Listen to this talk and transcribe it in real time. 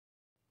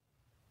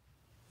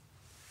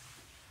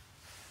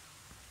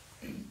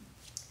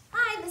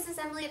is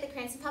Emily at the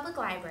Cranston Public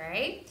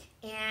Library,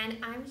 and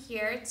I'm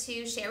here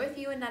to share with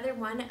you another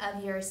one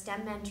of your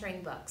STEM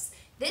mentoring books.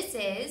 This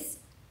is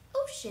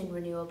Ocean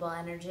Renewable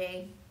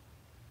Energy.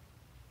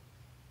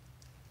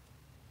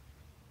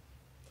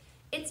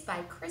 It's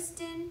by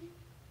Kristen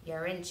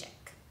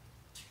Jurinchik.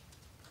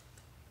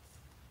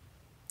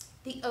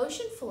 The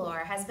ocean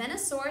floor has been a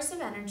source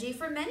of energy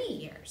for many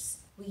years.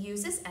 We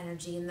use this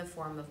energy in the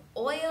form of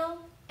oil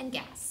and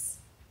gas.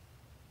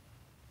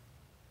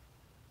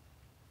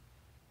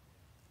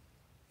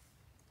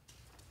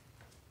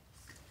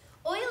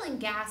 Oil and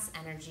gas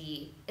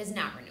energy is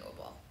not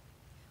renewable.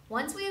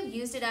 Once we have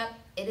used it up,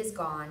 it is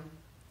gone.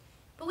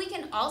 But we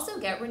can also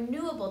get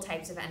renewable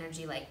types of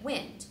energy like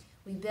wind.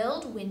 We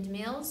build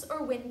windmills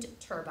or wind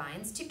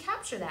turbines to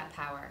capture that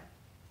power.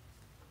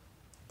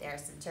 There are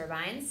some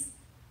turbines.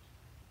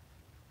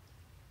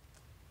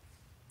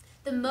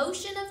 The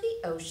motion of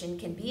the ocean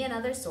can be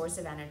another source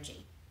of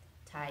energy.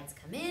 Tides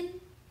come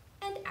in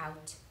and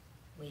out.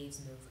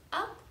 Waves move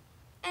up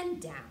and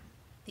down.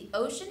 The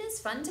ocean is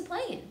fun to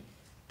play in,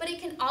 but it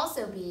can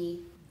also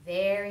be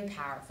very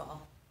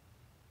powerful.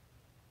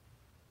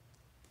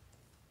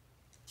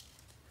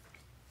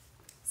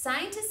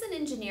 Scientists and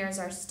engineers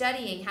are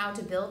studying how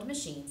to build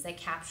machines that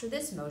capture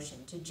this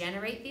motion to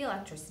generate the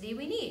electricity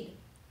we need.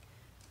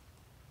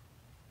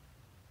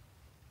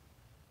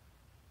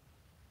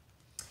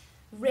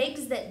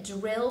 Rigs that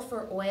drill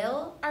for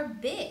oil are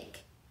big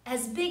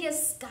as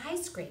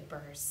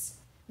skyscrapers.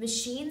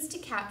 Machines to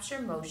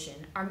capture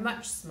motion are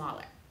much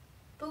smaller,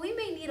 but we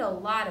may need a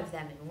lot of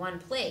them in one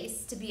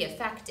place to be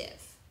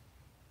effective.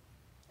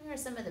 Here are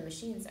some of the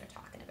machines they're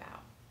talking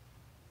about.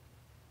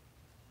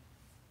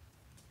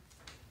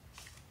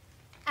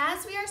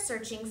 As we are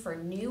searching for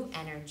new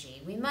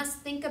energy, we must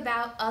think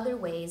about other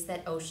ways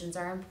that oceans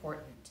are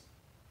important.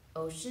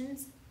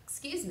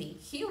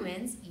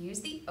 Humans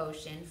use the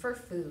ocean for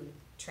food,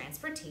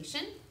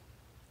 transportation,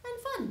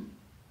 and fun.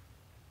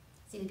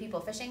 See the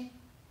people fishing?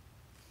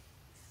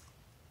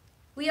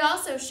 We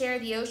also share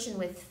the ocean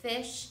with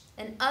fish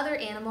and other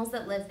animals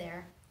that live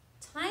there.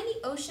 Tiny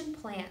ocean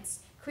plants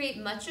create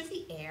much of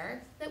the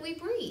air that we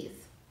breathe.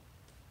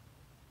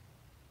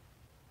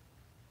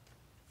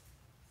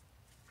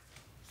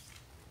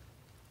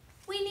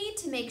 We need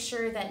to make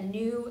sure that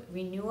new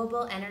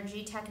renewable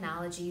energy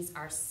technologies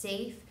are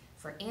safe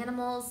for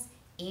animals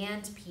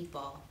and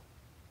people.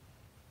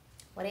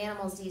 What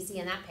animals do you see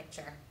in that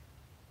picture?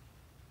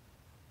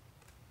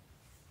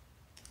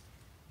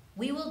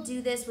 We will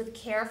do this with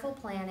careful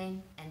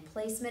planning and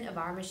placement of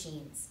our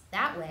machines.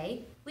 That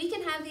way, we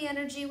can have the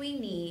energy we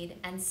need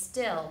and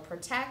still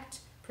protect,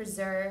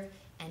 preserve,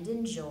 and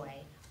enjoy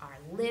our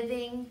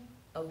living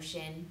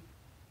ocean.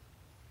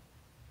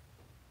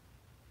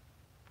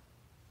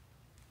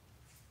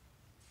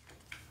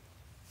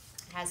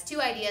 It has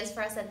two ideas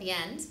for us at the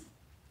end.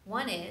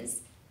 One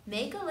is,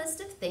 make a list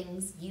of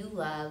things you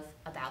love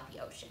about the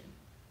ocean.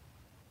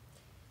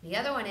 The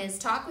other one is,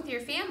 talk with your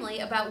family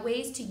about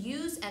ways to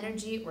use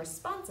energy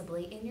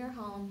responsibly in your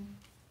home.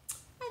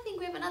 I think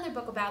we have another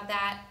book about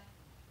that.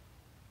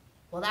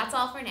 Well, that's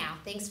all for now.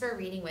 Thanks for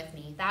reading with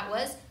me. That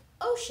was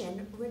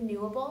Ocean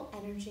Renewable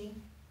Energy.